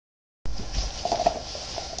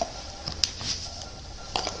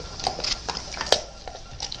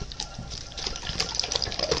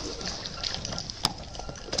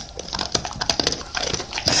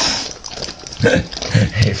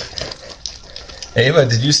Ava,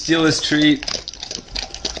 did you steal this treat?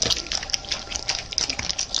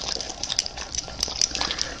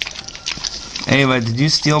 Ava, did you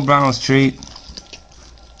steal Brownell's treat?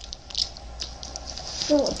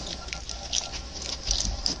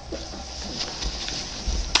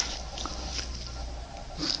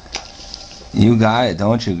 You got it,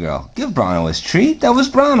 don't you, girl? Give Brownell his treat. That was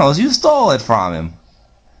Brownell's. You stole it from him.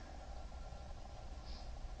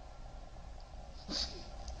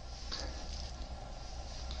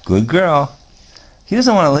 Good girl. He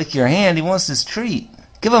doesn't want to lick your hand. He wants his treat.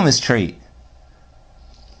 Give him his treat.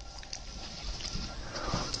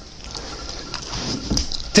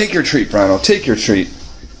 Take your treat, Brownell. Take your treat.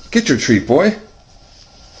 Get your treat, boy.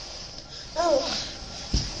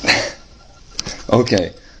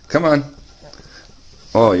 Okay, come on.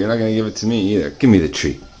 Oh, you're not going to give it to me either. Give me the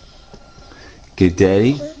treat. Give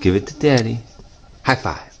Daddy. Give it to Daddy. High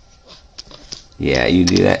five. Yeah, you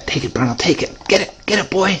do that. Take it, Brownell. Take it. Get it. Get it,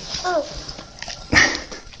 boy.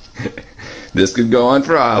 This could go on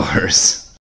for hours.